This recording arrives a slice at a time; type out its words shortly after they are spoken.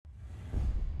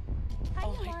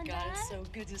So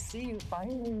good to see you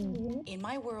finally. In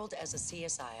my world as a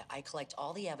CSI, I collect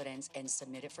all the evidence and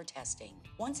submit it for testing.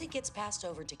 Once it gets passed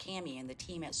over to Cammie and the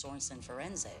team at Sorenson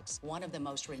Forensics, one of the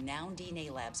most renowned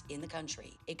DNA labs in the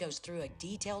country, it goes through a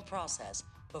detailed process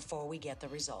before we get the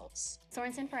results.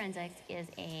 Sorenson Forensics is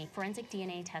a forensic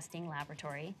DNA testing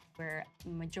laboratory. We're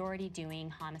majority doing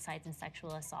homicides and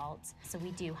sexual assaults, so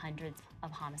we do hundreds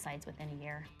of homicides within a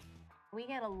year. We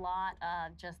get a lot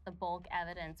of just the bulk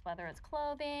evidence, whether it's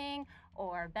clothing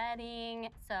or bedding.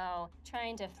 So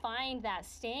trying to find that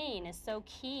stain is so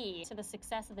key to the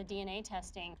success of the DNA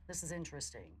testing. This is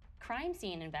interesting. Crime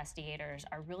scene investigators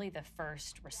are really the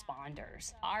first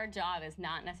responders. Our job is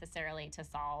not necessarily to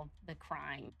solve the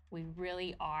crime. We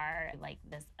really are like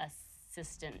this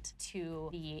assistant to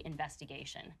the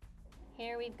investigation.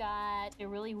 Here we've got a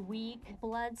really weak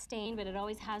blood stain, but it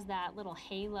always has that little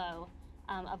halo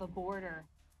of a border.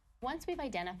 Once we've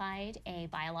identified a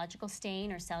biological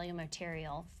stain or cellular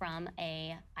material from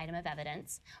an item of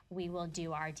evidence, we will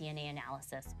do our DNA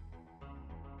analysis.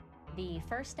 The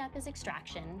first step is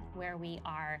extraction, where we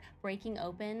are breaking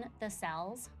open the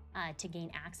cells to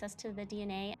gain access to the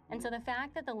DNA. And so the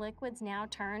fact that the liquid's now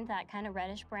turned that kind of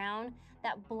reddish brown,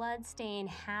 that blood stain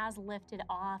has lifted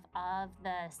off of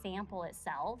the sample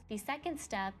itself. The second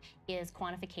step is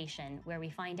quantification, where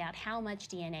we find out how much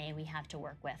DNA we have to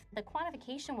work with. The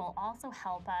quantification will also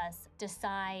help us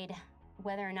decide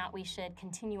whether or not we should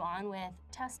continue on with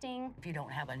testing. If you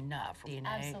don't have enough DNA.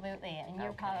 Absolutely, and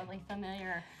you're probably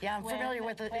familiar. Yeah, I'm familiar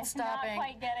with it. It's stopping. Not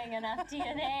quite getting enough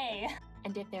DNA.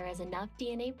 And if there is enough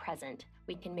DNA present,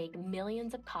 we can make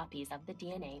millions of copies of the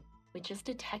DNA, which is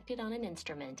detected on an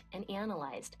instrument and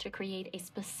analyzed to create a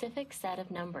specific set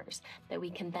of numbers that we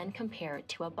can then compare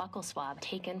to a buccal swab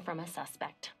taken from a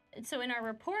suspect. So in our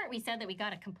report, we said that we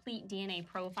got a complete DNA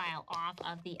profile off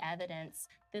of the evidence.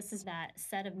 This is that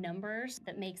set of numbers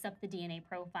that makes up the DNA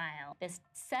profile. This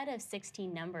set of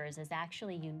 16 numbers is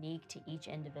actually unique to each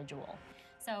individual.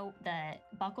 So the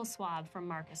buccal swab from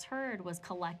Marcus Hurd was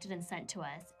collected and sent to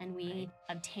us, and we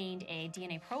obtained a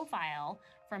DNA profile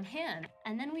from him.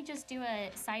 And then we just do a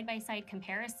side-by-side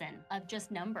comparison of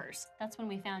just numbers. That's when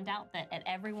we found out that at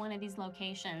every one of these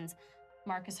locations,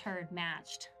 Marcus Hurd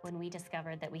matched when we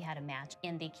discovered that we had a match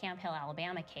in the Camp Hill,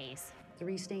 Alabama case.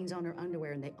 3 stains on her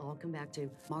underwear, and they all come back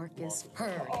to Marcus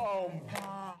Hurd. Oh,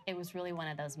 God. It was really one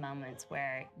of those moments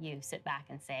where you sit back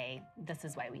and say, this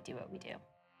is why we do what we do.